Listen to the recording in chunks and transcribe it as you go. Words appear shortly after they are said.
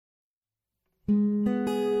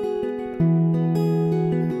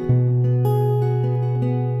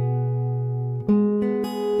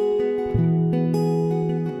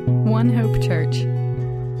Hope Church.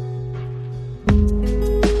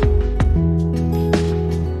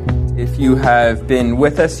 If you have been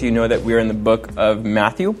with us, you know that we're in the book of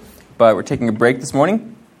Matthew, but we're taking a break this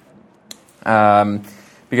morning because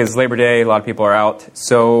it's Labor Day, a lot of people are out.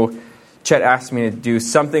 So Chet asked me to do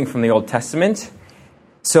something from the Old Testament,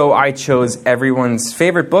 so I chose everyone's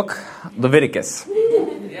favorite book, Leviticus.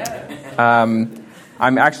 I'm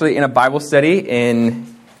actually in a Bible study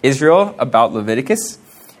in Israel about Leviticus,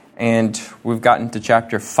 and we've gotten to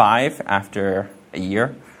chapter 5 after a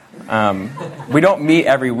year. We don't meet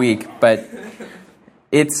every week, but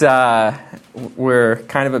it's we're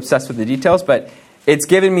kind of obsessed with the details, but it's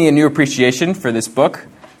given me a new appreciation for this book.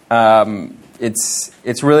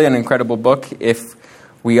 It's really an incredible book if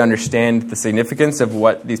we understand the significance of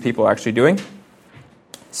what these people are actually doing.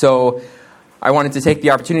 So I wanted to take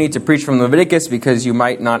the opportunity to preach from Leviticus because you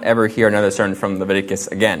might not ever hear another sermon from Leviticus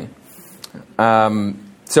again.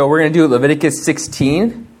 So we're going to do Leviticus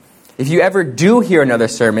 16. If you ever do hear another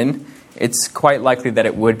sermon, it's quite likely that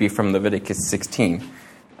it would be from Leviticus 16.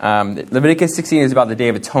 Leviticus 16 is about the Day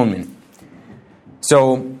of Atonement.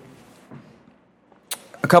 So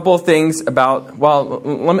a couple of things about,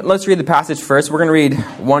 let's read the passage first. We're going to read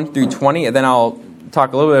 1 through 20, and then I'll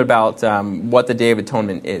talk a little bit about what the Day of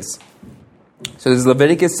Atonement is. So this is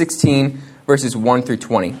Leviticus 16, verses 1 through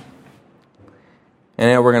 20. And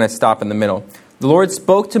then we're going to stop in the middle. The Lord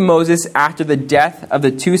spoke to Moses after the death of the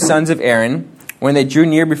two sons of Aaron, when they drew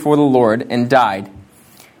near before the Lord and died.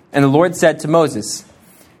 And the Lord said to Moses,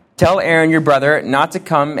 "Tell Aaron your brother not to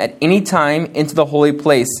come at any time into the holy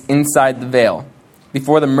place inside the veil,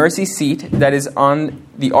 before the mercy seat that is on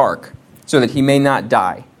the ark, so that he may not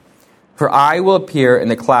die. For I will appear in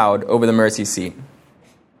the cloud over the mercy seat.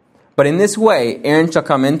 But in this way Aaron shall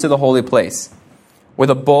come into the holy place, with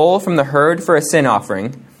a bull from the herd for a sin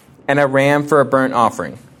offering, and a ram for a burnt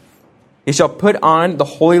offering. He shall put on the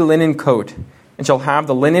holy linen coat, and shall have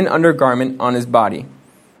the linen undergarment on his body.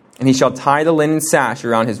 And he shall tie the linen sash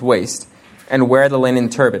around his waist, and wear the linen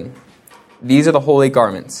turban. These are the holy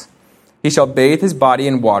garments. He shall bathe his body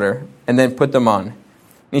in water, and then put them on. And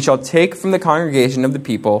he shall take from the congregation of the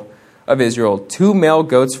people of Israel 2 male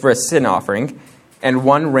goats for a sin offering, and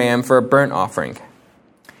 1 ram for a burnt offering.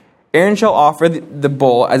 Aaron shall offer the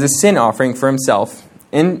bull as a sin offering for himself,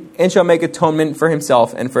 and shall make atonement for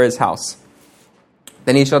himself and for his house.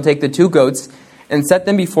 Then he shall take the 2 goats and set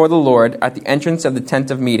them before the Lord at the entrance of the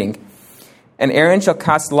tent of meeting. And Aaron shall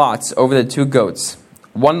cast lots over the 2 goats,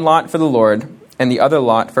 1 lot for the Lord, and the other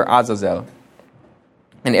lot for Azazel.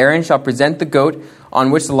 And Aaron shall present the goat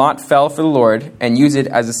on which the lot fell for the Lord, and use it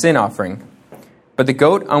as a sin offering. But the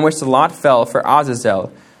goat on which the lot fell for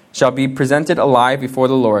Azazel shall be presented alive before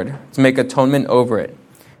the Lord, to make atonement over it,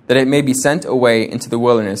 that it may be sent away into the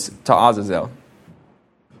wilderness to Azazel.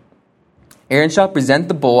 Aaron shall present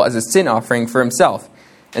the bull as a sin offering for himself,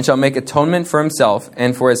 and shall make atonement for himself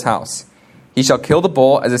and for his house. He shall kill the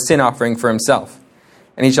bull as a sin offering for himself.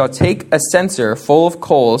 And he shall take a censer full of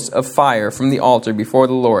coals of fire from the altar before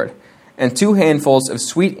the Lord, and 2 handfuls of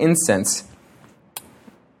sweet incense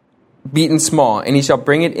beaten small, and he shall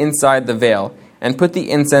bring it inside the veil, and put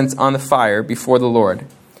the incense on the fire before the Lord,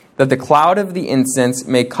 that the cloud of the incense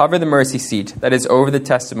may cover the mercy seat that is over the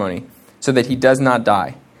testimony, so that he does not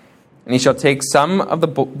die. And he shall take some of the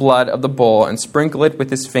blood of the bull, and sprinkle it with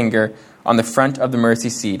his finger on the front of the mercy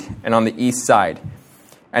seat, and on the east side.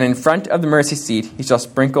 And in front of the mercy seat he shall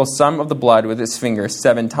sprinkle some of the blood with his finger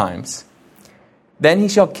 7 times. Then he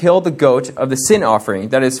shall kill the goat of the sin offering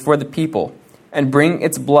that is for the people, and bring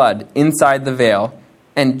its blood inside the veil,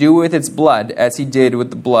 and do with its blood as he did with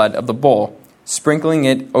the blood of the bull, sprinkling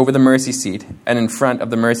it over the mercy seat and in front of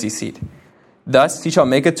the mercy seat. Thus he shall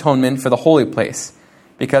make atonement for the holy place,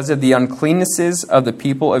 because of the uncleannesses of the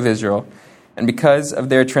people of Israel, and because of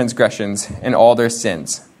their transgressions and all their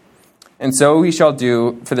sins. And so he shall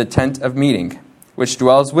do for the tent of meeting, which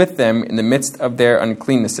dwells with them in the midst of their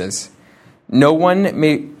uncleannesses. No one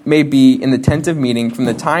may be in the tent of meeting from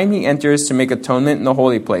the time he enters to make atonement in the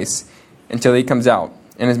holy place until he comes out,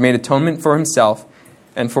 and has made atonement for himself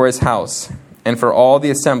and for his house, and for all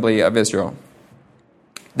the assembly of Israel.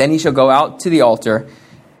 Then he shall go out to the altar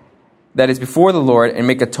that is before the Lord, and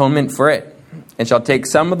make atonement for it, and shall take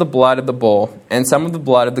some of the blood of the bull, and some of the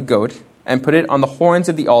blood of the goat, and put it on the horns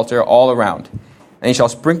of the altar all around. And he shall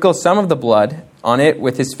sprinkle some of the blood on it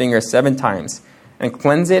with his finger 7 times, and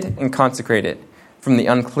cleanse it and consecrate it from the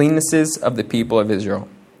uncleannesses of the people of Israel.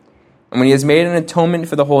 And when he has made an atonement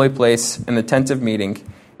for the holy place, and the tent of meeting,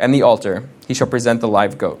 and the altar, he shall present the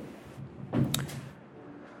live goat.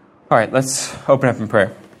 All right, let's open up in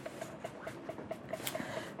prayer.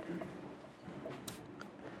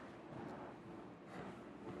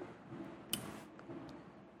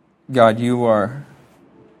 God, you are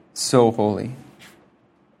so holy.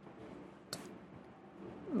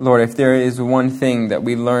 Lord, if there is one thing that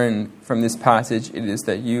we learn from this passage, it is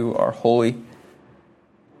that you are holy.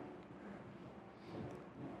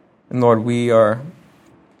 And Lord, we are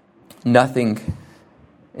nothing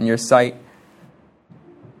in your sight.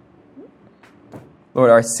 Lord,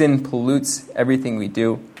 our sin pollutes everything we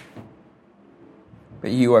do,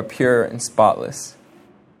 but you are pure and spotless.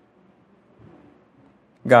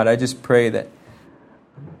 God, I just pray that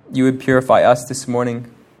you would purify us this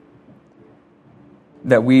morning,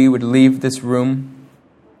 that we would leave this room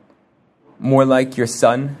more like your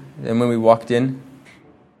Son than when we walked in.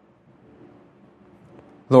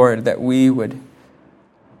 Lord, that we would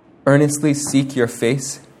earnestly seek your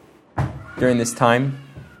face during this time.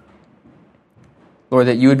 Lord,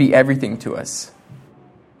 that you would be everything to us.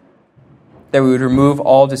 That we would remove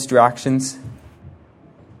all distractions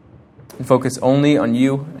and focus only on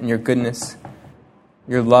you and your goodness,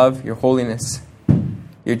 your love, your holiness,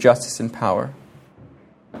 your justice and power.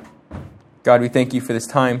 God, we thank you for this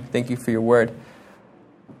time. Thank you for your word.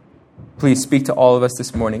 Please speak to all of us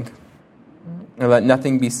this morning, and let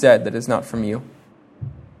nothing be said that is not from you.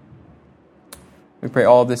 We pray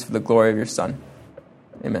all of this for the glory of your Son.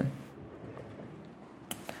 Amen.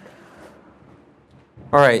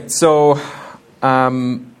 All right, so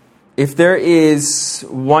if there is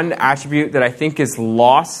one attribute that I think is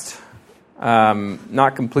lost,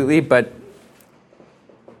 not completely, but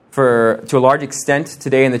to a large extent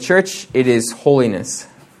today in the church, it is holiness.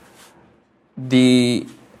 The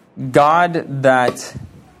God that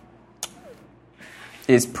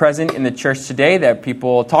is present in the church today that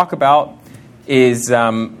people talk about is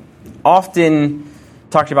often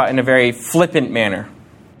talked about in a very flippant manner.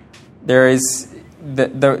 There is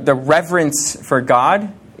the reverence for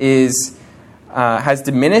God has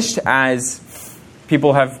diminished as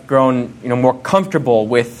people have grown more comfortable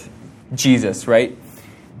with Jesus, right?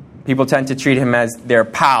 People tend to treat him as their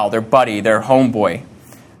pal, their buddy, their homeboy,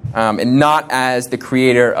 and not as the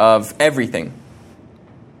creator of everything.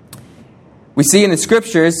 We see in the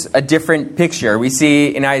scriptures a different picture. We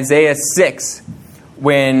see in Isaiah 6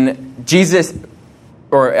 when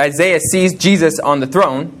Isaiah sees Jesus on the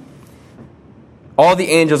throne, all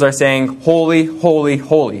the angels are saying, "Holy, holy,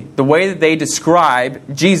 holy." The way that they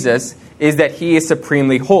describe Jesus is that he is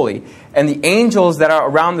supremely holy. And the angels that are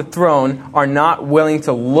around the throne are not willing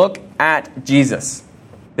to look at Jesus.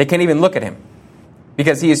 They can't even look at him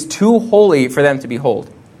because he is too holy for them to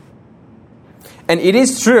behold. And it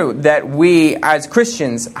is true that we as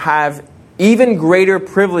Christians have even greater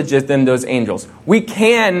privileges than those angels. We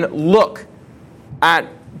can look at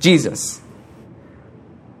Jesus.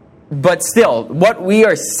 But still, what we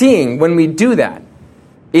are seeing when we do that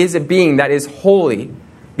is a being that is holy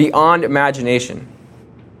beyond imagination.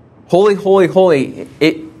 Holy, holy, holy,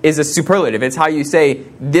 it is a superlative. It's how you say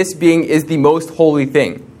this being is the most holy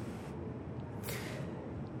thing.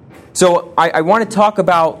 So I want to talk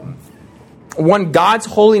about God's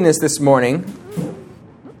holiness this morning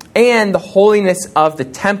and the holiness of the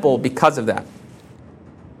temple because of that.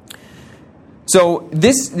 So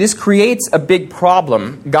this creates a big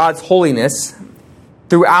problem, God's holiness,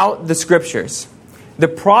 throughout the scriptures. The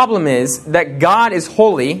problem is that God is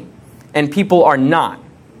holy and people are not.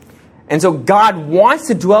 And so God wants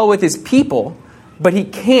to dwell with his people, but he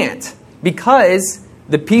can't because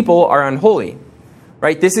the people are unholy.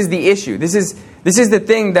 Right? This is the issue. This is the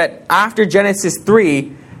thing that after Genesis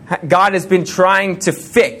 3, God has been trying to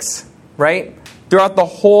fix, right? Throughout the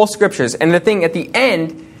whole scriptures. And the thing at the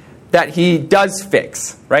end that he does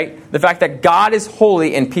fix, right? The fact that God is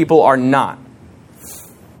holy and people are not.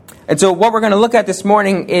 And so what we're going to look at this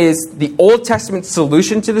morning is the Old Testament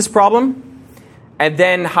solution to this problem, and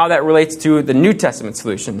then how that relates to the New Testament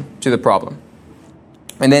solution to the problem.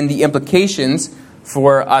 And then the implications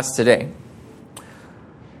for us today.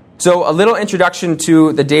 So a little introduction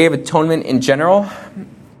to the Day of Atonement in general.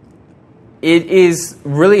 It is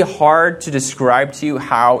really hard to describe to you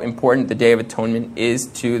how important the Day of Atonement is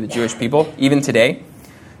to the Jewish people, even today.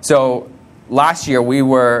 So last year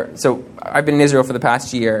I've been in Israel for the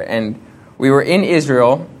past year, and we were in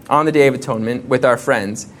Israel on the Day of Atonement with our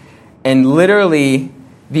friends, and literally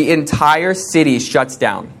the entire city shuts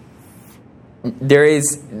down. There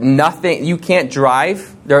is nothing, you can't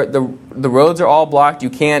drive, the roads are all blocked, you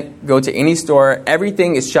can't go to any store,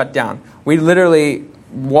 everything is shut down. We literally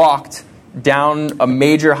walked down a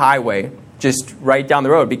major highway just right down the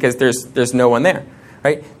road because there's no one there,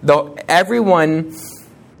 right? Though everyone,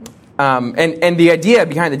 and the idea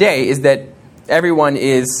behind the day is that everyone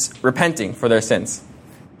is repenting for their sins.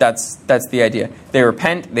 That's the idea. They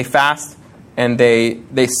repent, they fast, and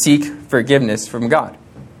they seek forgiveness from God.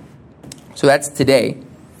 So that's today.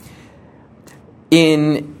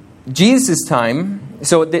 In Jesus' time,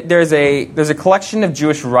 so there's a collection of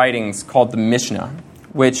Jewish writings called the Mishnah,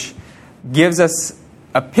 which gives us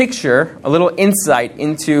a picture, a little insight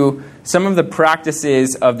into some of the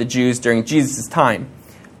practices of the Jews during Jesus' time.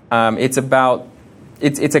 It's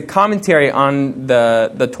a commentary on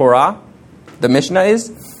the Torah, the Mishnah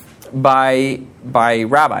is, by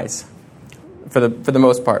rabbis, for the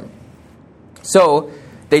most part. So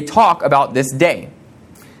they talk about this day.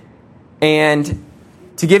 And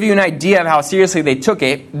to give you an idea of how seriously they took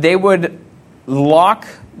it, they would lock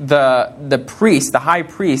the priest, the high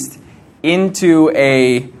priest, into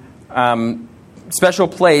a special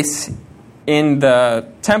place in the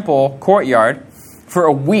temple courtyard for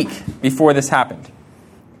a week before this happened.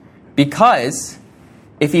 Because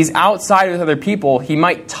if he's outside with other people, he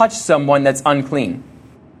might touch someone that's unclean,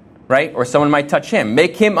 right? Or someone might touch him,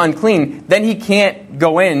 make him unclean. Then he can't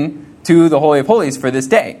go in to the Holy of Holies for this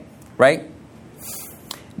day, right?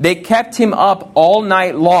 They kept him up all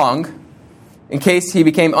night long in case he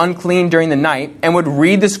became unclean during the night, and would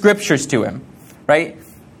read the scriptures to him, right?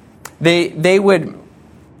 They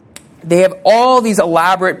have all these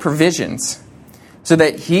elaborate provisions so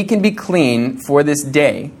that he can be clean for this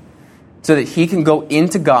day, so that he can go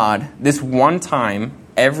into God this one time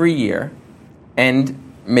every year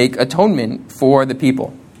and make atonement for the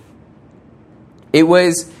people. It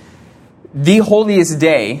was the holiest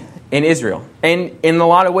day in Israel. And in a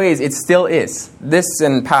lot of ways, it still is. This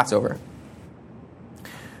and Passover.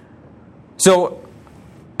 So,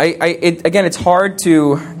 again, it's hard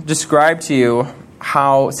to describe to you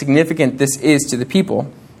how significant this is to the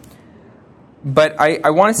people. But I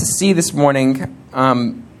want us to see this morning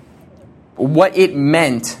what it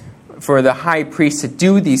meant for the high priest to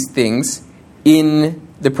do these things in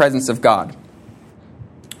the presence of God.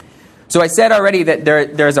 So I said already that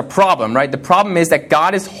there's a problem, right? The problem is that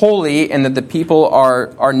God is holy and that the people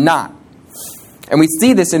are not. And we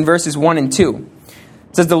see this in verses 1 and 2.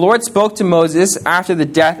 It says, "The Lord spoke to Moses after the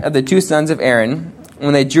death of the two sons of Aaron,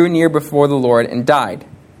 when they drew near before the Lord and died.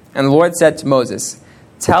 And the Lord said to Moses,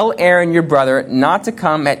 'Tell Aaron your brother not to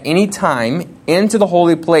come at any time into the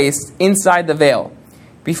holy place inside the veil,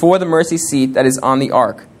 before the mercy seat that is on the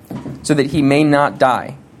ark, so that he may not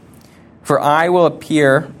die. For I will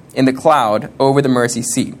appear in the cloud over the mercy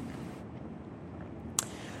seat.'"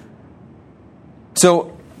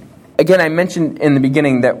 So, again, I mentioned in the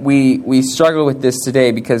beginning that we struggle with this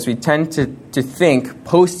today because we tend to think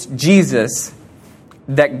post-Jesus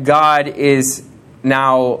that God is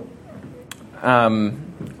now,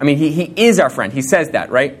 he is our friend. He says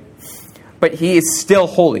that, right? But he is still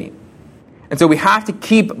holy. And so we have to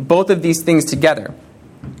keep both of these things together.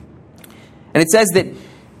 And it says that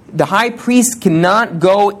the high priest cannot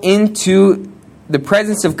go into the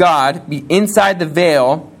presence of God, be inside the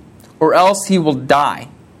veil, or else he will die.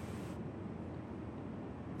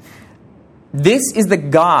 This is the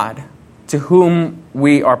God to whom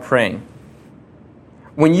we are praying.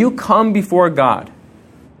 When you come before God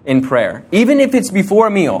in prayer, even if it's before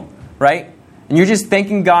a meal, right? And you're just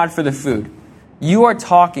thanking God for the food, you are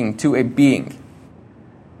talking to a being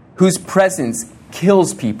whose presence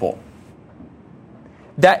kills people.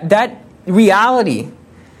 That reality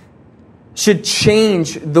should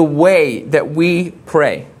change the way that we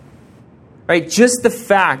pray. Right? Just the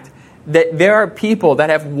fact that there are people that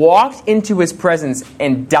have walked into his presence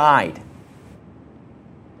and died.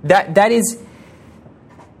 That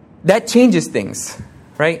changes things,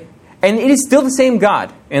 right? And it is still the same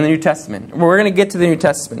God in the New Testament. We're going to get to the New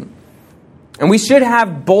Testament. And we should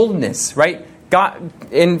have boldness, right? God,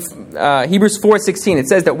 in Hebrews 4:16, it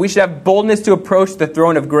says that we should have boldness to approach the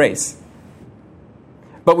throne of grace.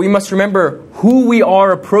 But we must remember who we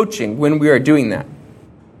are approaching when we are doing that.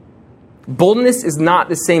 Boldness is not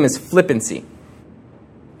the same as flippancy.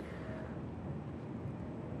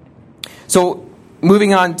 So,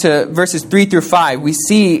 moving on to verses 3 through 5, we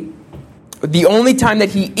see the only time that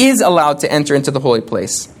he is allowed to enter into the holy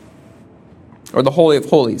place, or the Holy of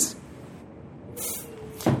Holies.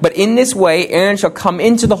 "But in this way Aaron shall come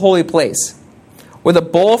into the holy place, with a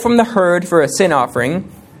bull from the herd for a sin offering,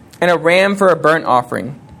 and a ram for a burnt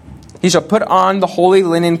offering. He shall put on the holy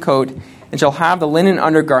linen coat, and shall have the linen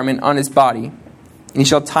undergarment on his body. And he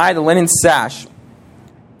shall tie the linen sash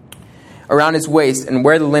around his waist, and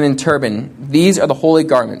wear the linen turban. These are the holy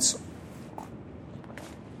garments.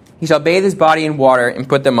 He shall bathe his body in water, and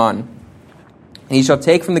put them on. And he shall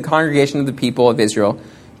take from the congregation of the people of Israel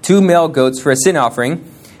 2 male goats for a sin offering,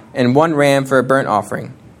 and 1 ram for a burnt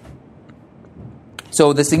offering."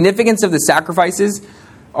 So the significance of the sacrifices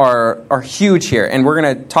are huge here, and we're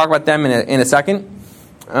going to talk about them in a second.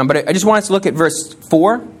 But I just want us to look at verse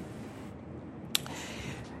 4.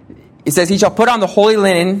 It says, he shall put on the holy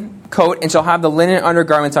linen coat and shall have the linen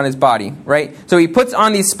undergarments on his body, right? So he puts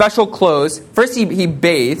on these special clothes. First he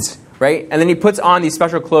bathes, right? And then he puts on these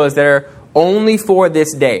special clothes that are only for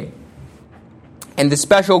this day. And the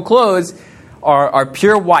special clothes are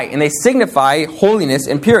pure white, and they signify holiness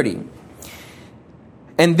and purity.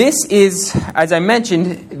 And this is, as I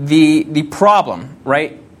mentioned, the problem,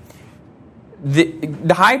 right?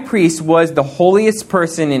 The high priest was the holiest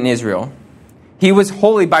person in Israel. He was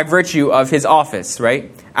holy by virtue of his office,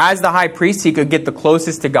 right? As the high priest, he could get the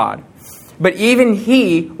closest to God. But even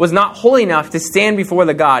he was not holy enough to stand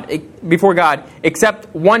before God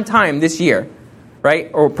except one time this year, right?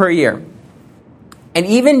 Or per year. And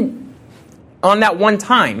even on that one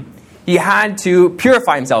time, he had to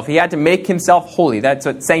purify himself. He had to make himself holy. That's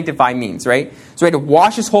what sanctify means, right? So he had to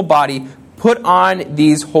wash his whole body, put on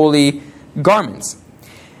these holy garments.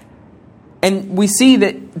 And we see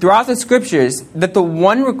that throughout the scriptures that the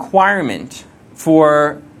one requirement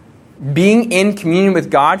for being in communion with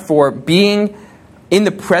God, for being in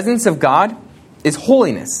the presence of God, is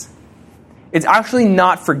holiness. It's actually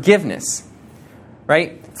not forgiveness,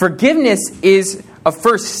 right? Forgiveness is a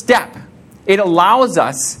first step. It allows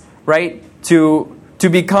us, right, to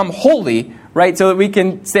become holy, right, so that we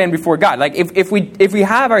can stand before God. Like if we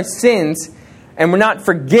have our sins and we're not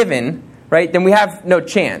forgiven, right, then we have no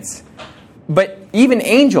chance. But even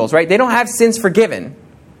angels, right, they don't have sins forgiven,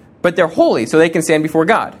 but they're holy, so they can stand before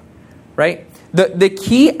God, right? The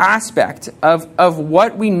key aspect of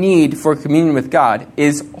what we need for communion with God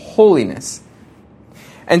is holiness.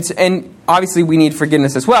 And obviously we need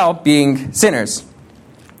forgiveness as well, being sinners.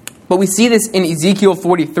 But we see this in Ezekiel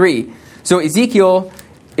 43. So Ezekiel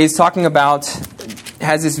is talking about,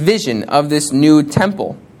 has this vision of this new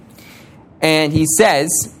temple. And he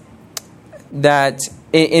says that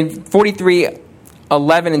in 43,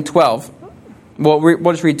 11 and 12,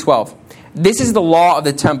 we'll just read 12. This is the law of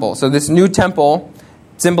the temple. So this new temple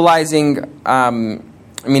symbolizing,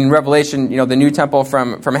 Revelation, the new temple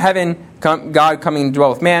from heaven, God coming to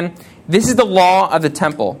dwell with man. This is the law of the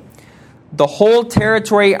temple. The whole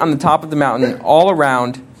territory on the top of the mountain all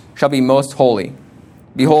around shall be most holy.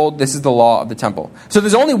 Behold, this is the law of the temple. So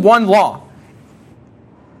there's only one law.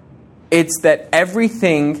 It's that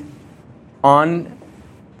everything on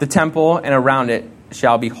the temple and around it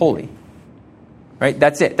shall be holy. Right?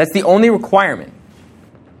 That's it. That's the only requirement.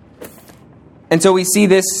 And so we see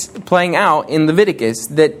this playing out in Leviticus,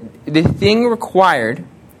 that the thing required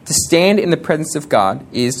to stand in the presence of God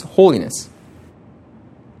is holiness.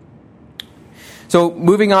 So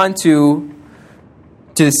moving on to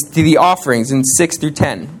the offerings in 6 through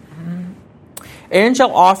 10. Aaron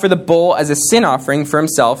shall offer the bull as a sin offering for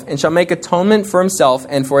himself, and shall make atonement for himself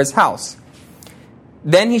and for his house.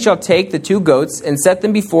 Then he shall take the 2 goats and set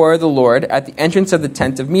them before the Lord at the entrance of the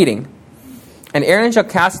tent of meeting. And Aaron shall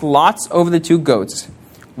cast lots over the 2 goats,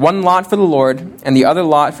 one lot for the Lord, and the other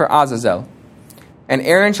lot for Azazel. And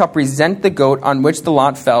Aaron shall present the goat on which the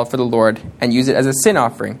lot fell for the Lord, and use it as a sin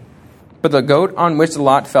offering. But the goat on which the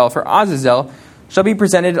lot fell for Azazel shall be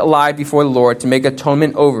presented alive before the Lord to make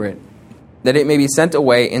atonement over it, that it may be sent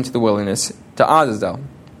away into the wilderness to Azazel.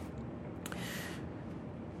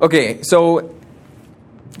 Okay, so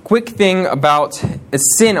quick thing about a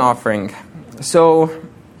sin offering. So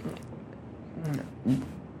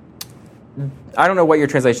I don't know what your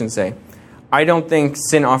translations say. I don't think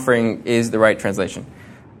sin offering is the right translation.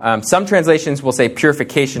 Some translations will say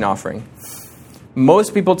purification offering.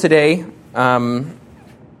 Most people today, it's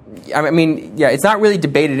not really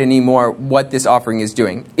debated anymore what this offering is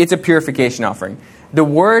doing. It's a purification offering. The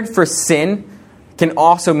word for sin can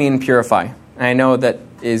also mean purify. I know that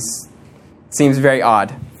seems very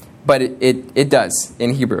odd, but it does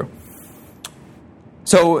in Hebrew.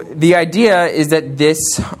 So the idea is that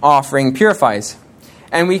this offering purifies.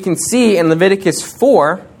 And we can see in Leviticus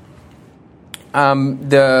 4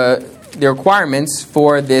 the requirements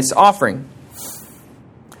for this offering.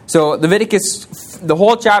 So the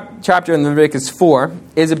whole chapter in Leviticus 4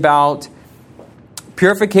 is about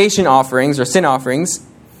purification offerings or sin offerings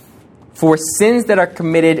for sins that are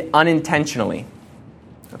committed unintentionally.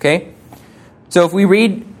 Okay? So if we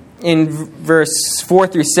read in verse 4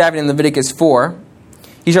 through 7 in Leviticus 4,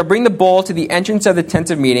 he shall bring the bull to the entrance of the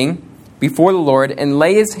tent of meeting before the Lord, and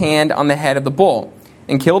lay his hand on the head of the bull,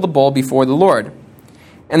 and kill the bull before the Lord.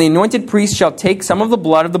 And the anointed priest shall take some of the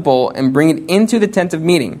blood of the bull, and bring it into the tent of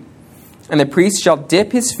meeting. And the priest shall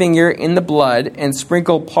dip his finger in the blood, and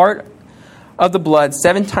sprinkle part of the blood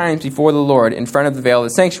 7 times before the Lord in front of the veil of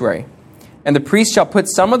the sanctuary. And the priest shall put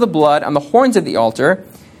some of the blood on the horns of the altar,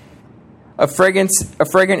 a fragrant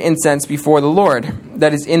incense before the Lord,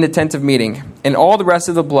 that is in the tent of meeting. And all the rest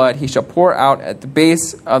of the blood he shall pour out at the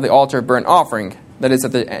base of the altar of burnt offering, that is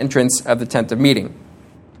at the entrance of the tent of meeting.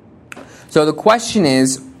 So the question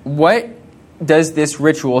is, what does this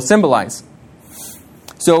ritual symbolize?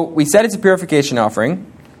 So we said it's a purification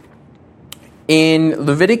offering. In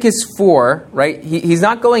Leviticus 4, right, he's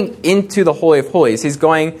not going into the Holy of Holies. He's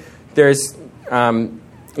going, there's,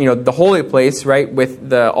 the holy place, right, with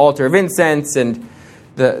the altar of incense and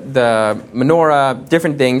the menorah,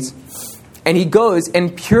 different things. And he goes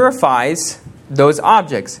and purifies those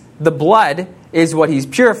objects. The blood is what he's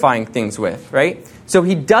purifying things with, right? So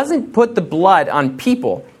he doesn't put the blood on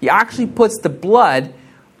people. He actually puts the blood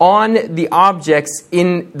on the objects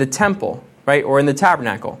in the temple, right, or in the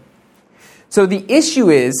tabernacle. So the issue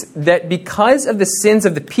is that because of the sins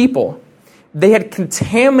of the people, they had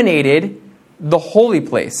contaminated the holy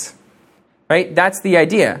place, right? That's the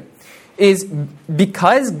idea. Is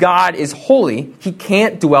because God is holy, he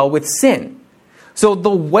can't dwell with sin. So the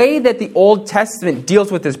way that the Old Testament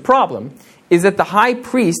deals with this problem is that the high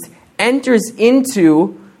priest enters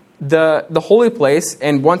into the holy place,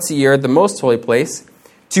 and once a year, the most holy place,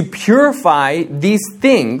 to purify these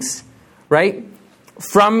things, right,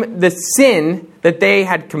 from the sin that they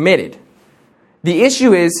had committed. The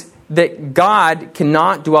issue is that God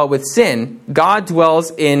cannot dwell with sin. God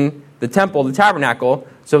dwells in the temple, the tabernacle,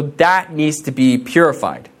 so that needs to be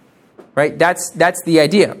purified. Right? That's the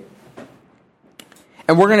idea.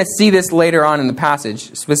 And we're going to see this later on in the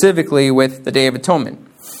passage, specifically with the Day of Atonement.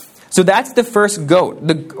 So that's the first goat,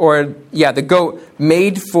 the goat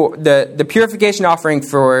made for the purification offering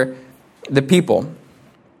for the people.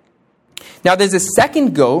 Now there's a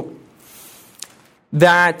second goat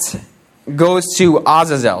that goes to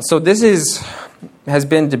Azazel. So this has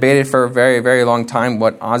been debated for a very, very long time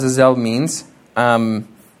what Azazel means.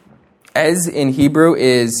 Ez in Hebrew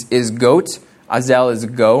is goat. Azel is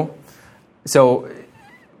go. So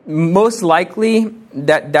most likely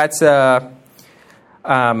that's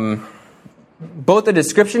both a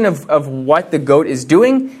description of what the goat is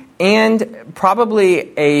doing and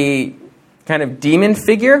probably a kind of demon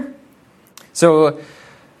figure. So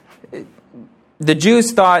the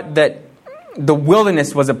Jews thought that the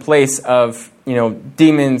wilderness was a place of,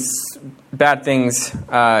 demons, bad things.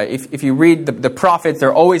 If you read the prophets,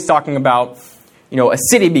 they're always talking about, a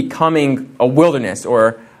city becoming a wilderness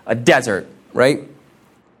or a desert, right?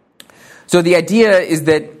 So the idea is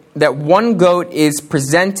that one goat is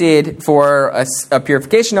presented for a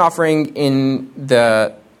purification offering in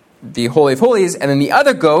the Holy of Holies, and then the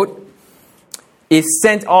other goat is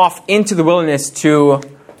sent off into the wilderness to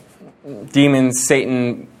demons,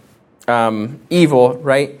 Satan, evil,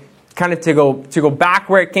 right? Kind of to go back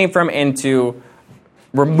where it came from and to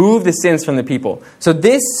remove the sins from the people. So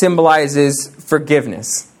this symbolizes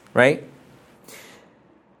forgiveness, right?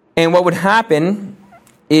 And what would happen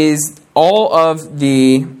is all of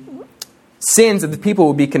the sins of the people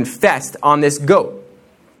would be confessed on this goat.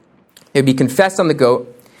 It would be confessed on the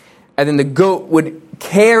goat, and then the goat would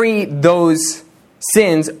carry those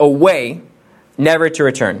sins away, never to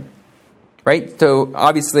return. Right? So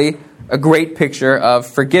obviously, a great picture of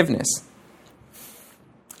forgiveness.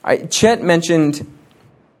 Chet mentioned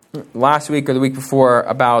last week or the week before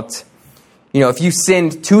about, if you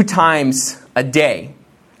sinned 2 times a day,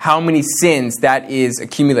 how many sins that is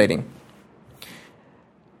accumulating.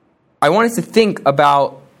 I want us to think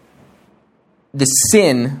about the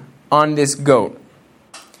sin on this goat.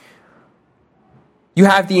 You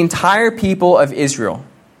have the entire people of Israel.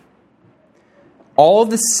 All of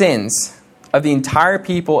the sins of the entire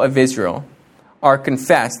people of Israel are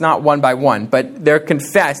confessed, not one by one, but they're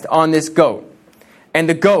confessed on this goat. And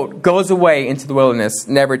the goat goes away into the wilderness,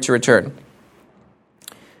 never to return.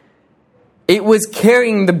 It was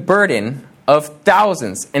carrying the burden of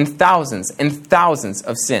thousands and thousands and thousands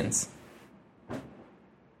of sins.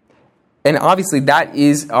 And obviously that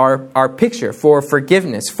is our picture for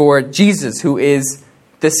forgiveness, for Jesus, who is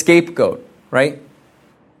the scapegoat, right?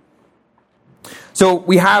 So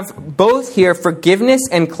we have both here forgiveness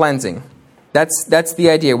and cleansing. That's the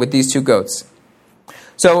idea with these 2 goats.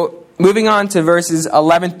 So moving on to verses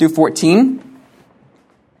 11 through 14.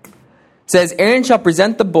 It says, Aaron shall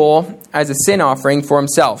present the bull as a sin offering for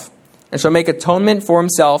himself, and shall make atonement for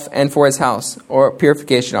himself and for his house, or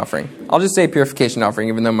purification offering. I'll just say purification offering,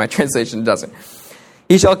 even though my translation doesn't.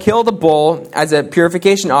 He shall kill the bull as a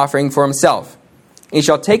purification offering for himself. He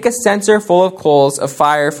shall take a censer full of coals of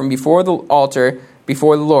fire from before the altar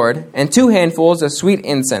before the Lord, and 2 handfuls of sweet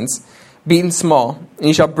incense, beaten small, and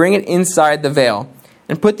he shall bring it inside the veil,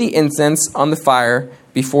 and put the incense on the fire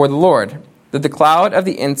before the Lord, that the cloud of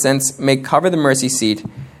the incense may cover the mercy seat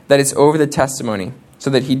that is over the testimony, so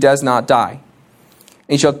that he does not die. And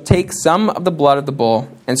he shall take some of the blood of the bull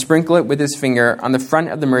and sprinkle it with his finger on the front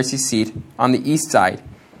of the mercy seat on the east side.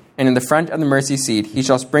 And in the front of the mercy seat he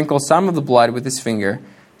shall sprinkle some of the blood with his finger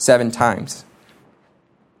 7 times.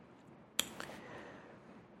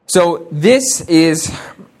 So this is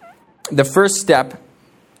the first step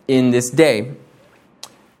in this day.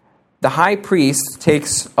 The high priest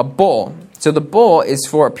takes a bull. So the bull is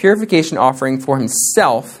for a purification offering for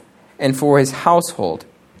himself and for his household.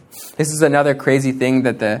 This is another crazy thing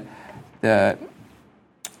that the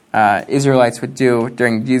Israelites would do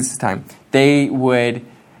during Jesus' time. They would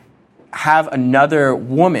have another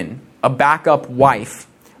woman, a backup wife,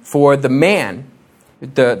 for the man,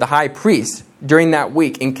 the high priest, during that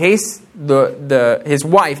week, in case his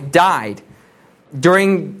wife died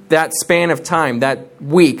during that span of time, that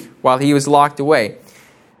week, while he was locked away.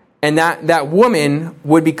 And that woman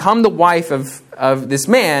would become the wife of this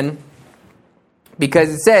man, because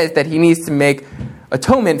it says that he needs to make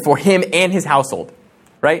atonement for him and his household,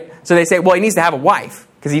 right? So they say, well, he needs to have a wife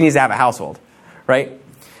because he needs to have a household, right?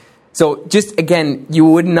 So just, again, you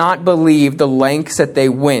would not believe the lengths that they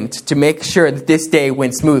went to make sure that this day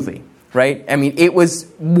went smoothly, right? I mean, it was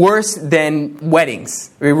worse than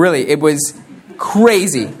weddings. I mean, really, it was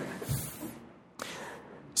crazy.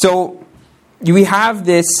 So we have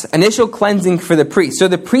this initial cleansing for the priest. So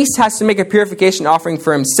the priest has to make a purification offering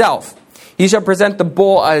for himself. He shall present the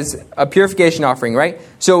bull as a purification offering, right?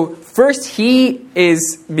 So first he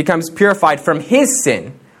becomes purified from his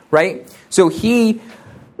sin, right? So he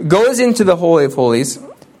goes into the Holy of Holies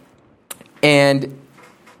and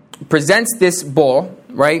presents this bull,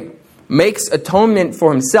 right? Makes atonement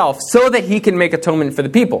for himself so that he can make atonement for the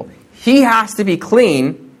people. He has to be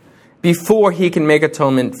clean before he can make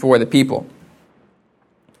atonement for the people.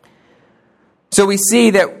 So we see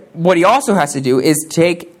that what he also has to do is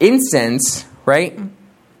take incense, right?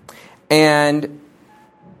 And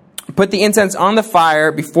put the incense on the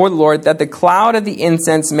fire before the Lord, that the cloud of the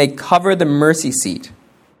incense may cover the mercy seat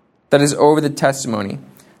that is over the testimony,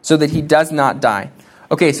 so that he does not die.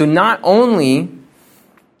 Okay, so not only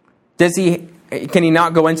can he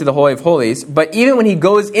not go into the Holy of Holies, but even when he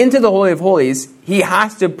goes into the Holy of Holies, he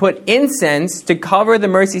has to put incense to cover the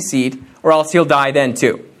mercy seat, or else he'll die then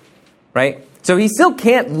too, right? So he still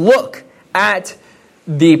can't look at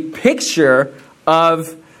the picture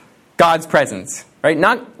of God's presence, right?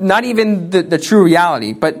 Not even the true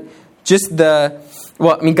reality, but just God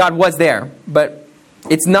was there, but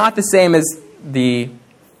it's not the same as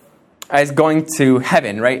going to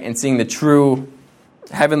heaven, right? And seeing the true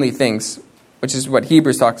heavenly things, which is what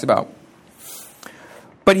Hebrews talks about.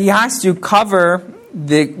 But he has to cover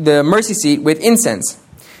the mercy seat with incense.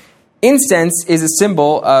 Incense is a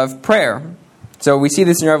symbol of prayer. So we see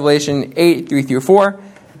this in Revelation 8, 3-4,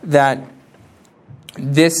 that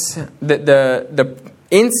the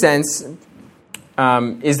incense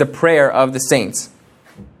is the prayer of the saints.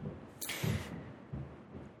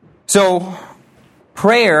 So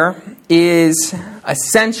prayer is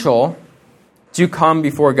essential to come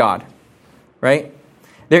before God, right?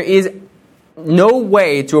 There is no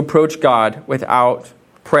way to approach God without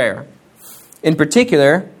prayer. In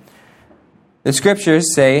particular, the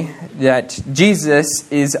scriptures say that Jesus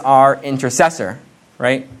is our intercessor,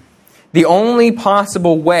 right? The only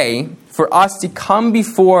possible way for us to come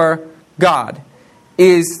before God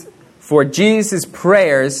is for Jesus'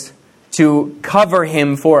 prayers to cover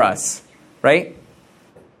him for us, right?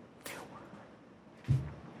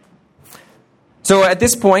 So at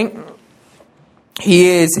this point, he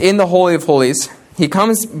is in the Holy of Holies. He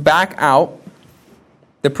comes back out.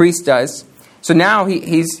 The priest does. So now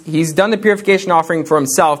he's done the purification offering for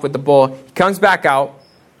himself with the bull. He comes back out.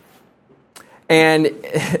 And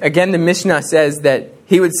again, the Mishnah says that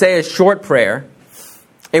he would say a short prayer.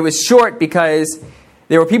 It was short because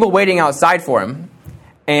there were people waiting outside for him.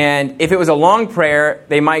 And if it was a long prayer,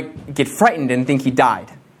 they might get frightened and think he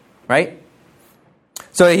died, right?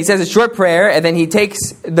 So he says a short prayer, and then he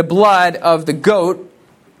takes the blood of the goat,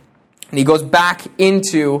 and he goes back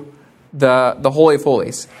into the Holy of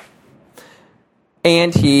Holies.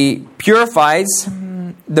 And he purifies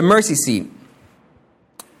the mercy seat.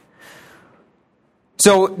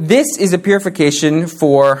 So this is a purification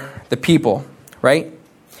for the people, right?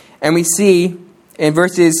 And we see in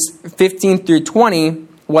verses 15 through 20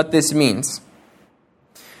 what this means.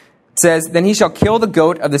 It says, "Then he shall kill the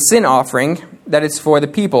goat of the sin offering that is for the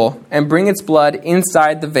people, and bring its blood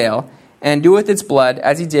inside the veil, and do with its blood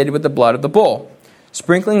as he did with the blood of the bull,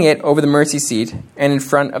 sprinkling it over the mercy seat and in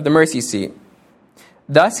front of the mercy seat.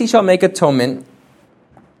 Thus he shall make atonement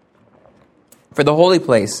for the holy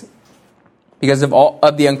place, because of all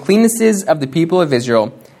of the uncleannesses of the people of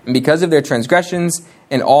Israel, and because of their transgressions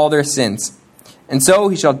and all their sins. And so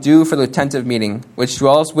he shall do for the tent of meeting, which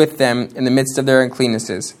dwells with them in the midst of their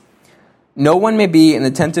uncleannesses. No one may be in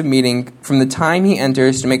the tent of meeting from the time he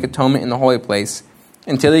enters to make atonement in the holy place,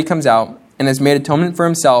 until he comes out and has made atonement for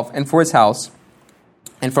himself and for his house,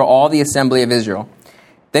 and for all the assembly of Israel.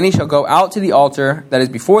 Then he shall go out to the altar that is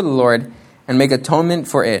before the Lord, and make atonement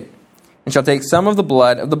for it, and shall take some of the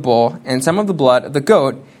blood of the bull and some of the blood of the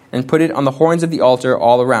goat, and put it on the horns of the altar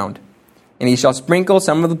all around. And he shall sprinkle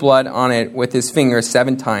some of the blood on it with his finger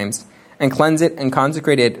 7 times, and cleanse it and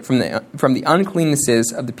consecrate it from the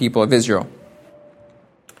uncleannesses of the people of Israel.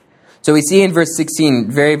 So we see in verse 16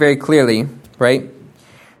 very, very clearly, right?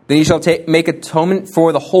 Then he shall make atonement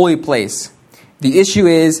for the holy place. The issue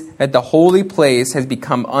is that the holy place has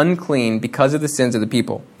become unclean because of the sins of the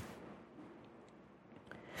people.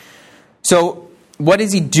 So what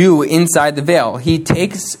does he do inside the veil? He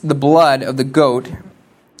takes the blood of the goat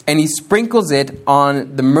and he sprinkles it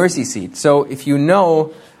on the mercy seat. So if you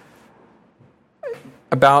know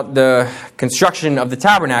about the construction of the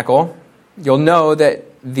tabernacle, you'll know that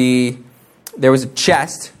there was a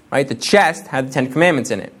chest, right? The chest had the 10 Commandments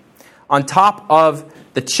in it. On top of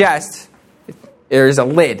the chest, there is a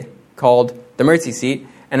lid called the mercy seat,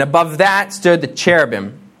 and above that stood the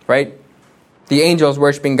cherubim, right? The angels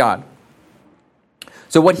worshiping God.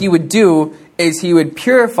 So what he would do is he would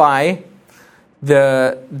purify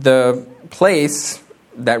the place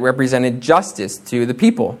that represented justice to the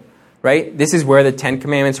people, right? This is where the 10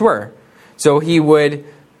 Commandments were. So he would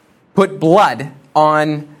put blood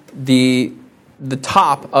on the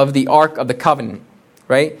top of the Ark of the Covenant,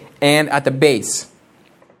 right? And at the base.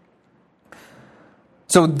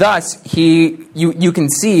 So thus, you can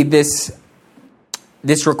see this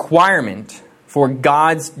requirement for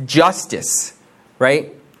God's justice,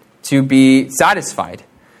 right, to be satisfied.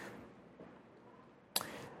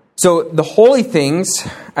 So the holy things,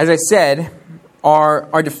 as I said,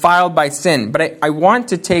 are defiled by sin. But I want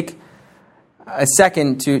to take a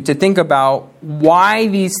second to think about why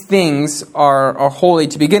these things are holy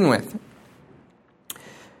to begin with.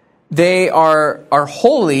 They are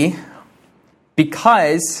holy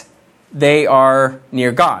because they are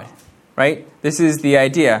near God, right? This is the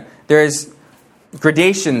idea. There's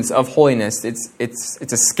gradations of holiness.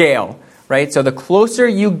 It's a scale, right? So the closer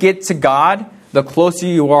you get to God, the closer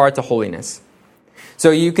you are to holiness. So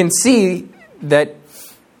you can see that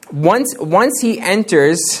once he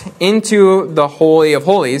enters into the Holy of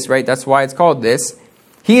Holies, right? That's why it's called this.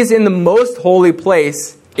 He is in the most holy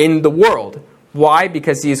place in the world. Why?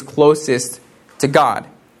 Because he is closest to God.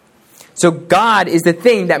 So God is the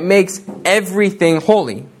thing that makes everything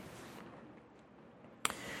holy.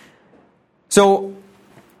 So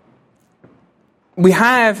we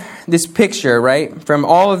have this picture, right? From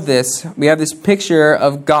all of this, we have this picture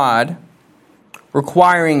of God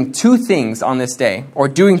requiring 2 things on this day, or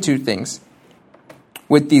doing 2 things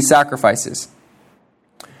with these sacrifices.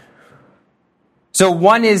 So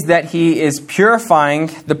one is that he is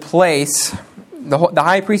purifying the place, the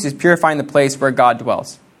high priest is purifying the place where God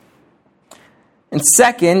dwells. And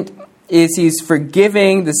second is he's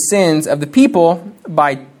forgiving the sins of the people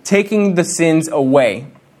by taking the sins away,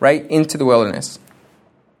 right, into the wilderness.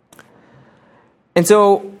 And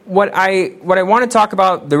so what I want to talk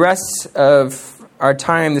about the rest of our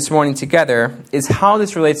time this morning together is how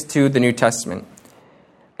this relates to the New Testament.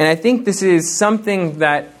 And I think this is something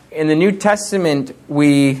that in the New Testament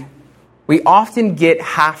we often get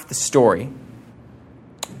half the story.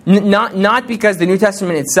 Not because the New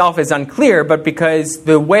Testament itself is unclear, but because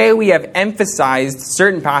the way we have emphasized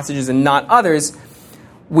certain passages and not others,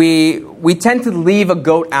 we tend to leave a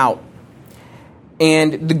goat out.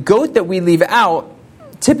 And the goat that we leave out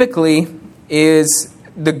typically is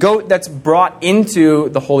the goat that's brought into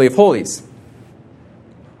the Holy of Holies.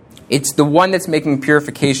 It's the one that's making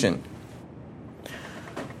purification.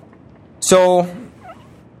 So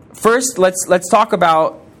first, let's talk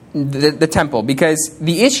about the temple, because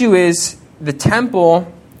the issue is the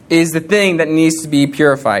temple is the thing that needs to be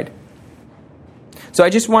purified. So I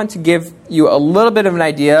just want to give you a little bit of an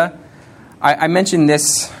idea. I mentioned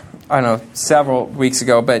this, I don't know, several weeks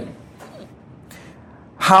ago, but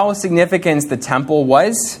how significant the temple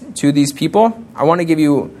was to these people. I want to give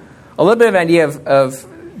you a little bit of an idea of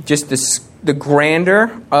just the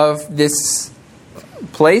grandeur of this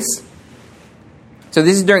place. So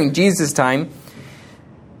this is during Jesus' time.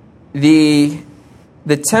 The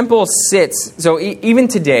temple sits, so even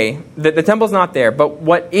today, the temple's not there, but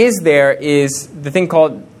what is there is the thing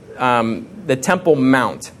called the Temple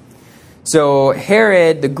Mount. So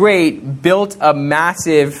Herod the Great built a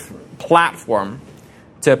massive platform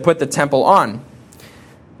to put the temple on.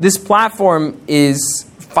 This platform is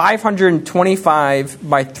 525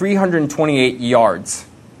 by 328 yards.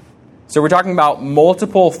 So we're talking about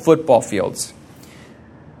multiple football fields.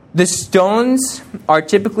 The stones are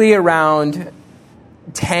typically around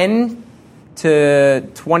 10 to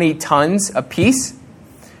 20 tons a piece.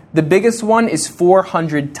 The biggest one is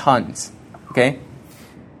 400 tons. Okay?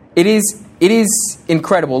 It is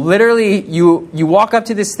incredible. Literally, you walk up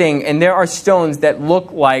to this thing and there are stones that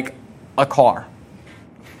look like a car.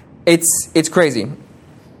 It's crazy.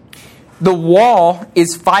 The wall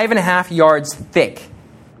is 5.5 yards thick.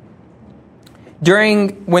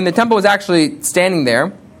 When the temple was actually standing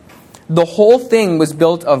there, the whole thing was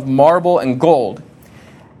built of marble and gold.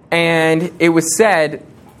 And it was said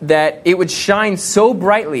that it would shine so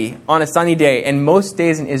brightly on a sunny day, and most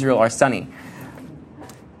days in Israel are sunny.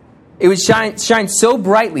 It would shine so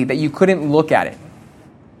brightly that you couldn't look at it.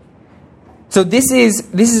 So this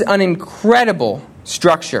is an incredible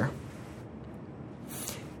structure.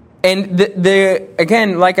 And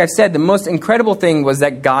again, like I've said, the most incredible thing was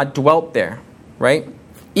that God dwelt there, right?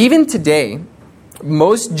 Even today,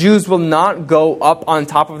 most Jews will not go up on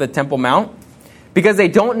top of the Temple Mount because they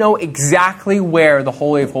don't know exactly where the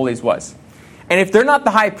Holy of Holies was. And if they're not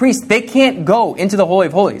the high priest, they can't go into the Holy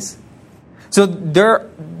of Holies. So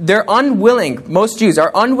they're unwilling, most Jews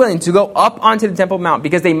are unwilling to go up onto the Temple Mount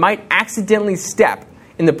because they might accidentally step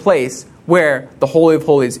in the place where the Holy of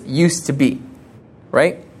Holies used to be,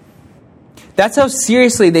 right? That's how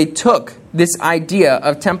seriously they took this idea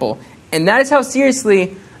of temple. And that is how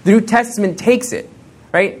seriously the New Testament takes it,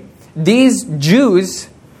 right? These Jews,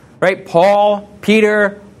 right, Paul,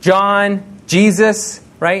 Peter, John, Jesus,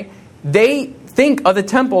 right, they think of the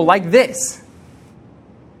temple like this.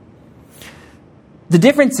 The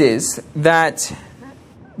difference is that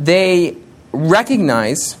they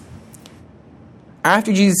recognize,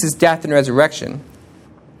 after Jesus' death and resurrection,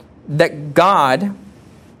 that God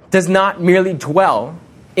does not merely dwell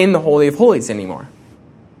in the Holy of Holies anymore.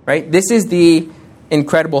 Right? This is the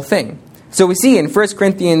incredible thing. So we see in 1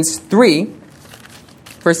 Corinthians 3,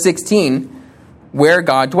 verse 16, where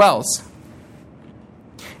God dwells.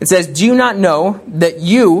 It says, "Do you not know that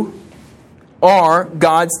you are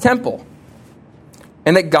God's temple,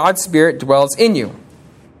 and that God's Spirit dwells in you?"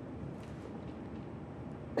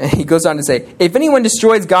 And he goes on to say, "If anyone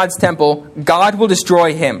destroys God's temple, God will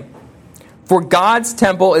destroy him. For God's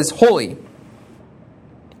temple is holy,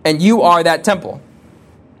 and you are that temple."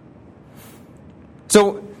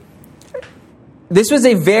 So, this was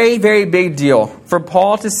a very, very big deal for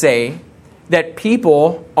Paul to say that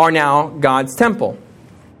people are now God's temple.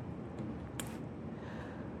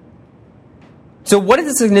 So, what is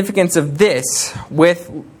the significance of this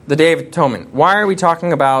with the Day of Atonement? Why are we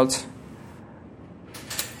talking about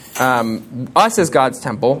us as God's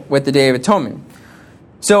temple with the Day of Atonement?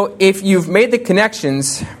 So, if you've made the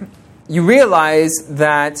connections, you realize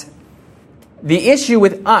that the issue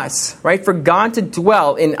with us, right, for God to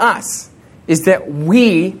dwell in us, is that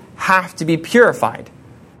we have to be purified,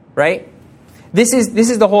 right? This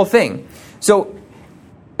is the whole thing. So,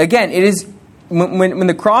 again, it is when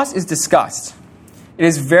the cross is discussed, it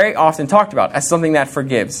is very often talked about as something that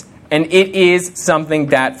forgives, and it is something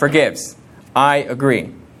that forgives. I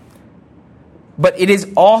agree. But it is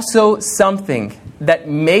also something that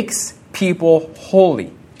makes people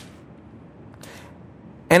holy.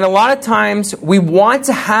 And a lot of times we want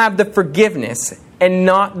to have the forgiveness and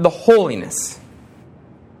not the holiness.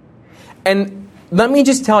 And let me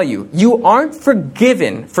just tell you, you aren't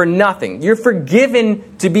forgiven for nothing. You're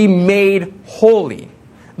forgiven to be made holy.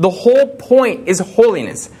 The whole point is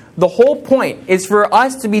holiness. The whole point is for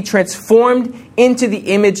us to be transformed into the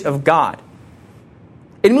image of God.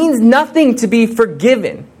 It means nothing to be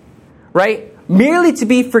forgiven, right? Merely to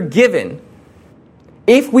be forgiven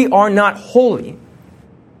if we are not holy.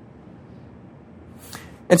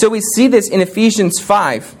 And so we see this in Ephesians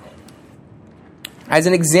 5 as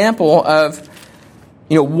an example of,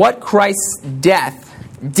 what Christ's death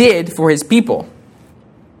did for his people.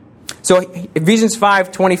 So Ephesians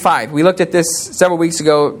 5:25, we looked at this several weeks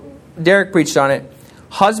ago. Derek preached on it.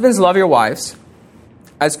 Husbands, love your wives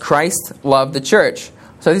as Christ loved the church.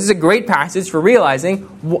 So this is a great passage for realizing,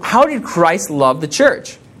 how did Christ love the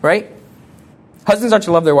church, right? Husbands are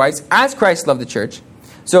to love their wives as Christ loved the church.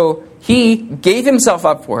 So he gave himself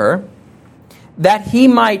up for her, that he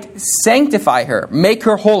might sanctify her, make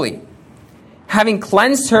her holy, having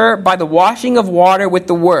cleansed her by the washing of water with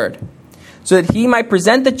the word, so that he might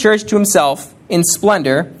present the church to himself in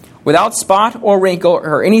splendor, without spot or wrinkle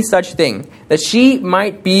or any such thing, that she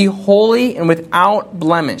might be holy and without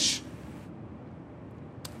blemish.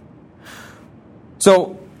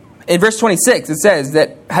 So, in verse 26, it says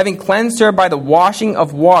that having cleansed her by the washing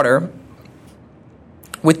of water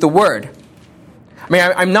with the word. I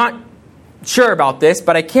mean, I'm not sure about this,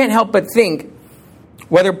 but I can't help but think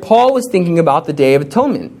whether Paul was thinking about the Day of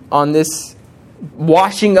Atonement on this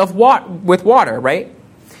washing of with water, right?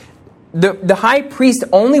 The high priest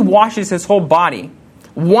only washes his whole body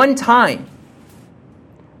one time,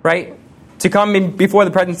 right? To come in before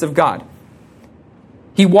the presence of God.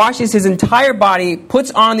 He washes his entire body,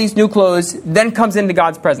 puts on these new clothes, then comes into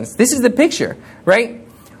God's presence. This is the picture, right?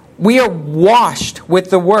 We are washed with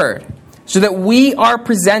the word so that we are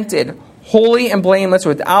presented holy and blameless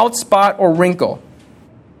without spot or wrinkle.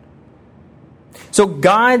 So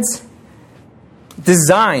God's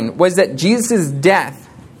design was that Jesus' death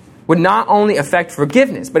would not only affect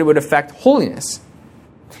forgiveness, but it would affect holiness.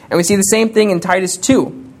 And we see the same thing in Titus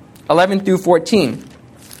 2, 11 through 14.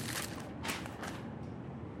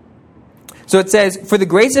 So it says, "For the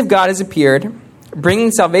grace of God has appeared,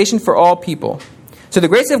 bringing salvation for all people." So the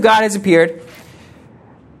grace of God has appeared,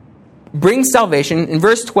 brings salvation, in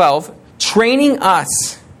verse 12, training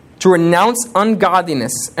us to renounce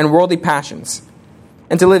ungodliness and worldly passions,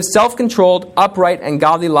 and to live self-controlled, upright, and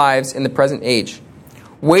godly lives in the present age,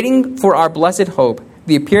 waiting for our blessed hope,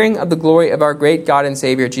 the appearing of the glory of our great God and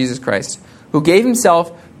Savior, Jesus Christ, who gave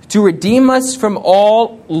himself to redeem us from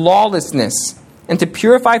all lawlessness, and to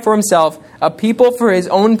purify for himself a people for his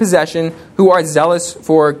own possession who are zealous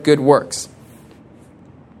for good works.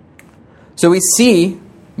 So we see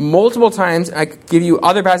multiple times, I could give you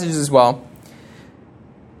other passages as well,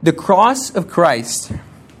 the cross of Christ,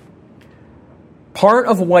 part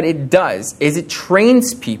of what it does is it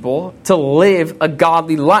trains people to live a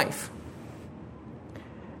godly life.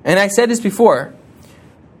 And I said this before,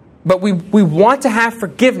 but we want to have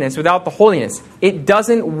forgiveness without the holiness. It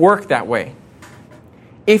doesn't work that way.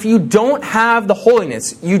 If you don't have the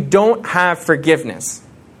holiness, you don't have forgiveness.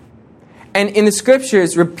 And in the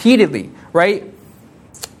scriptures, repeatedly, right,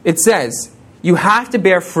 it says, you have to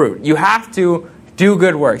bear fruit. You have to do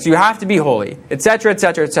good works. You have to be holy, etc.,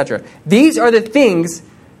 etc., etc. These are the things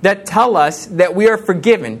that tell us that we are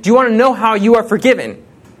forgiven. Do you want to know how you are forgiven?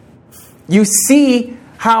 You see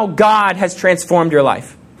how God has transformed your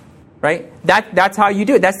life, right? That's how you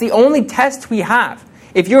do it. That's the only test we have.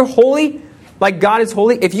 If you're holy, like God is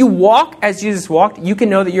holy, if you walk as Jesus walked, you can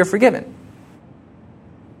know that you're forgiven.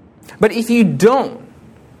 But if you don't,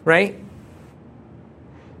 right,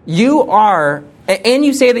 you are, and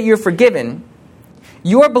you say that you're forgiven,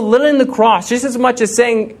 you are belittling the cross just as much as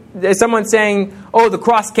someone saying, oh, the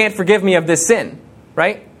cross can't forgive me of this sin,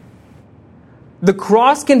 right? The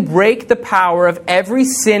cross can break the power of every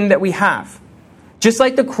sin that we have. Just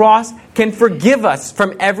like the cross can forgive us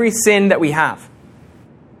from every sin that we have.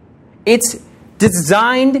 It's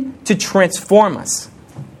designed to transform us.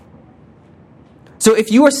 So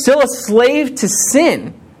if you are still a slave to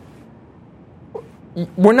sin,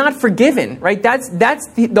 we're not forgiven, right? That's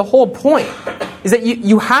the whole point, is that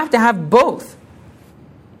you have to have both.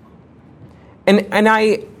 And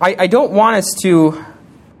I don't want us to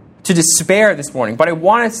despair this morning, but I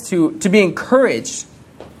want us to be encouraged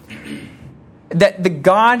that the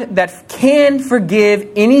God that can forgive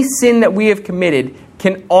any sin that we have committed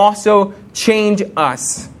can also change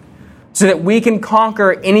us so that we can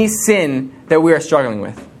conquer any sin that we are struggling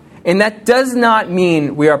with. And that does not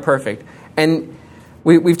mean we are perfect. And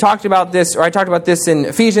we've talked about this, or I talked about this in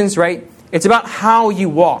Ephesians, right? It's about how you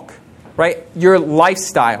walk, right? Your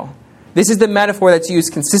lifestyle. This is the metaphor that's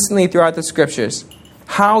used consistently throughout the scriptures.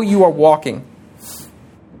 How you are walking.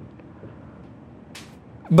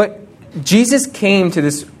 But Jesus came to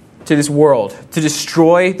this world to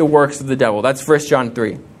destroy the works of the devil. That's 1 John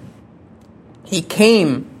 3. He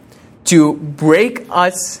came to break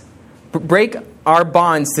our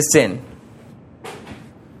bonds to sin.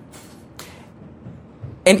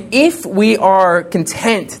 And if we are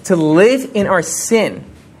content to live in our sin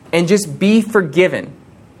and just be forgiven,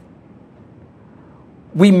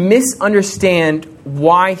 we misunderstand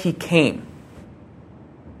why he came.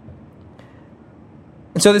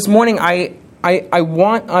 And so this morning, I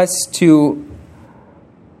want us to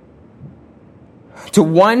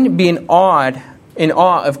one, be in awe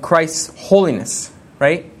of Christ's holiness,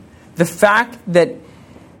 right? The fact that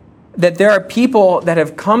there are people that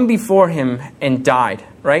have come before him and died,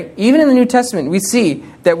 right? Even in the New Testament, we see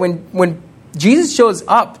that when Jesus shows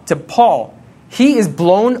up to Paul, he is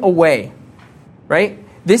blown away, right?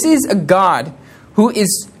 This is a God who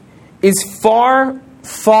is far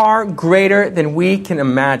far greater than we can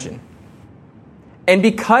imagine. And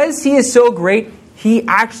because he is so great, he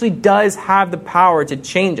actually does have the power to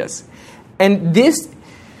change us. And this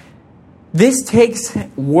takes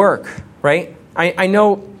work, right? I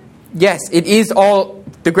know, yes, it is all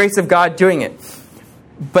the grace of God doing it.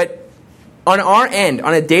 But on our end,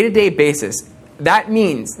 on a day-to-day basis, that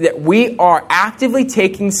means that we are actively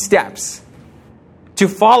taking steps to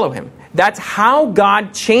follow him. That's how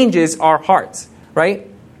God changes our hearts, right?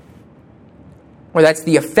 Or that's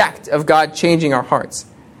the effect of God changing our hearts.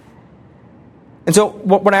 And so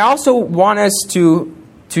what I also want us to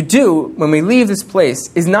do when we leave this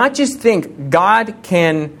place is not just think God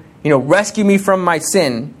can, rescue me from my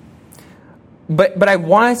sin, but I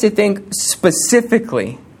want us to think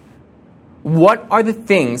specifically, what are the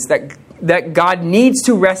things that God needs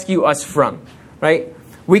to rescue us from, right?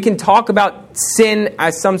 We can talk about sin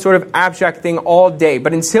as some sort of abstract thing all day,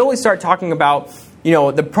 but until we start talking about,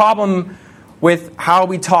 the problem with how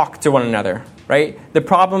we talk to one another, right? The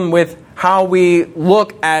problem with how we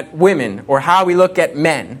look at women or how we look at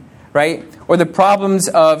men, right? Or the problems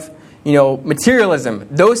of, materialism,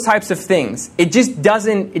 those types of things. It just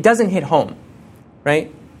doesn't hit home,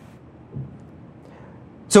 right?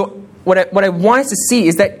 So what I want us to see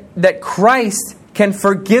is that Christ can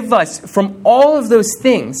forgive us from all of those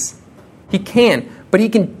things. He can, but he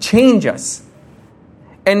can change us.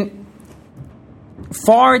 And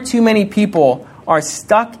far too many people are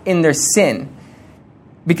stuck in their sin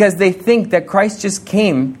because they think that Christ just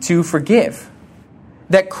came to forgive.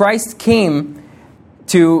 That Christ came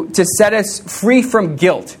to set us free from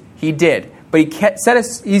guilt. He did. But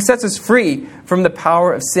he sets us free from the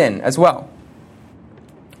power of sin as well.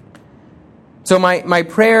 So my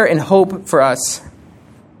prayer and hope for us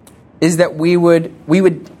is that we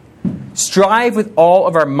would strive with all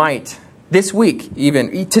of our might this week,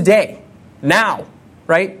 even today, now,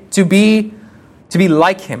 right? To be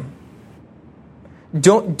like him.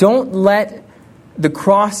 Don't let the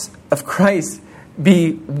cross of Christ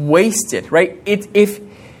be wasted, right? If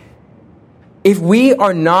we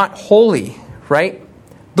are not holy, right?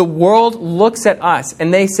 The world looks at us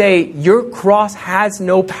and they say, your cross has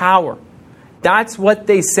no power. That's what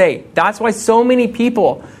they say. That's why so many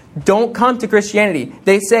people don't come to Christianity.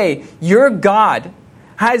 They say, your God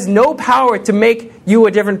has no power to make you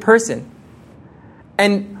a different person.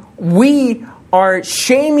 And we are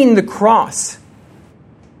shaming the cross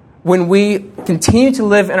when we continue to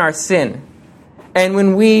live in our sin and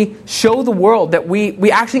when we show the world that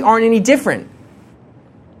we actually aren't any different.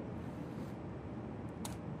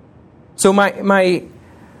 So my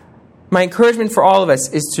encouragement for all of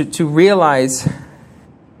us is to realize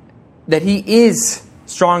that he is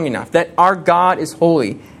strong enough, that our God is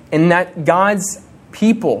holy, and that God's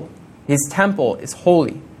people, his temple, is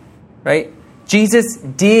holy, right? Jesus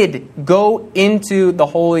did go into the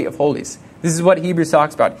Holy of Holies. This is what Hebrews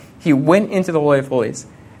talks about. He went into the Holy of Holies,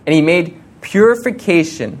 and he made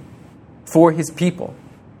purification for his people.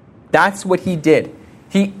 That's what he did.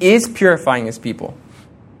 He is purifying his people.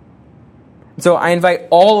 So I invite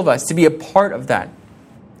all of us to be a part of that.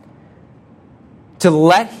 To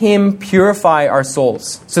let him purify our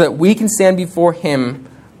souls so that we can stand before him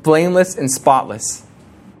blameless and spotless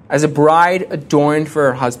as a bride adorned for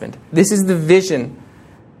her husband. This is the vision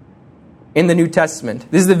in the New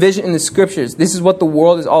Testament. This is the vision in the Scriptures. This is what the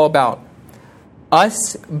world is all about.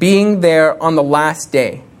 Us being there on the last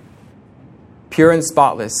day, pure and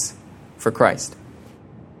spotless for Christ.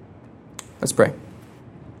 Let's pray.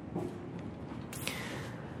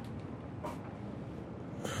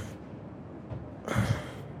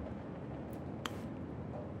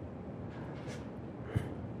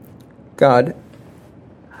 God,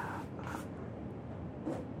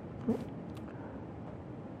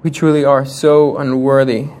 we truly are so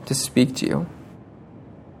unworthy to speak to you.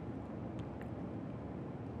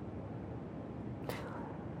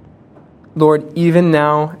 Lord, even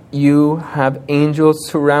now you have angels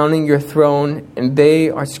surrounding your throne, and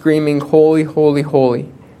they are screaming, holy, holy,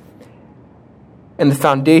 holy. And the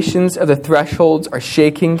foundations of the thresholds are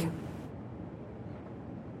shaking.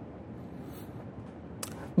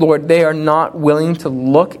 Lord, they are not willing to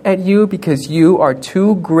look at you because you are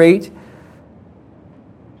too great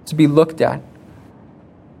to be looked at.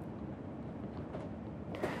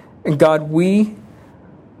 And God, we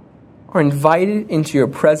are invited into your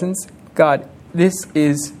presence. God, this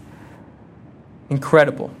is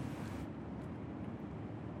incredible.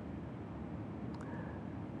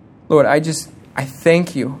 Lord, I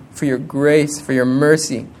thank you for your grace, for your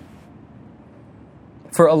mercy,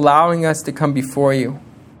 for allowing us to come before you.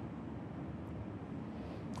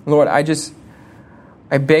 Lord, I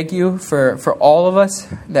I beg you for all of us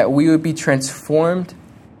that we would be transformed.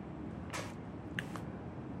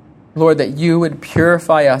 Lord, that you would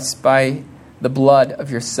purify us by the blood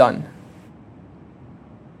of your Son.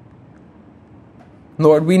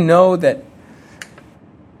 Lord, we know that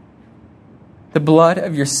the blood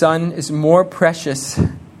of your Son is more precious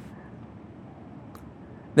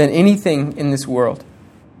than anything in this world.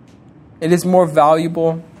 It is more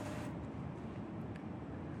valuable,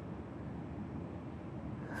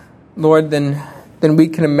 Lord, than we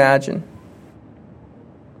can imagine.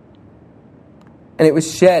 And it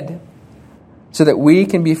was shed so that we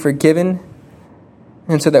can be forgiven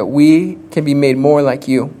and so that we can be made more like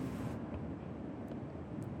you.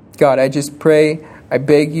 God, I just pray, I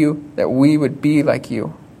beg you that we would be like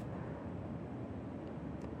you.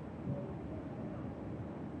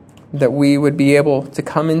 That we would be able to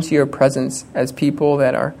come into your presence as people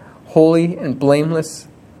that are holy and blameless.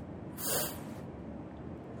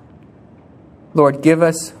 Lord, give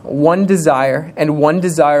us one desire and one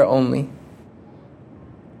desire only.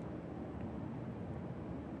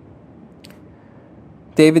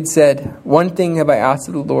 David said, "One thing have I asked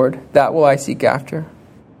of the Lord, that will I seek after,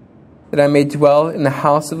 that I may dwell in the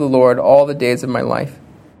house of the Lord all the days of my life,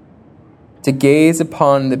 to gaze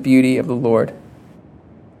upon the beauty of the Lord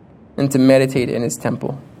and to meditate in his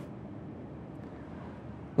temple."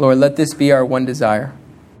 Lord, let this be our one desire,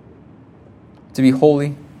 to be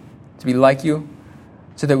holy, to be like you,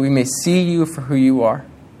 so that we may see you for who you are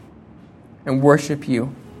and worship you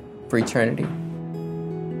for eternity.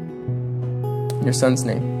 In your Son's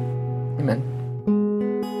name, amen.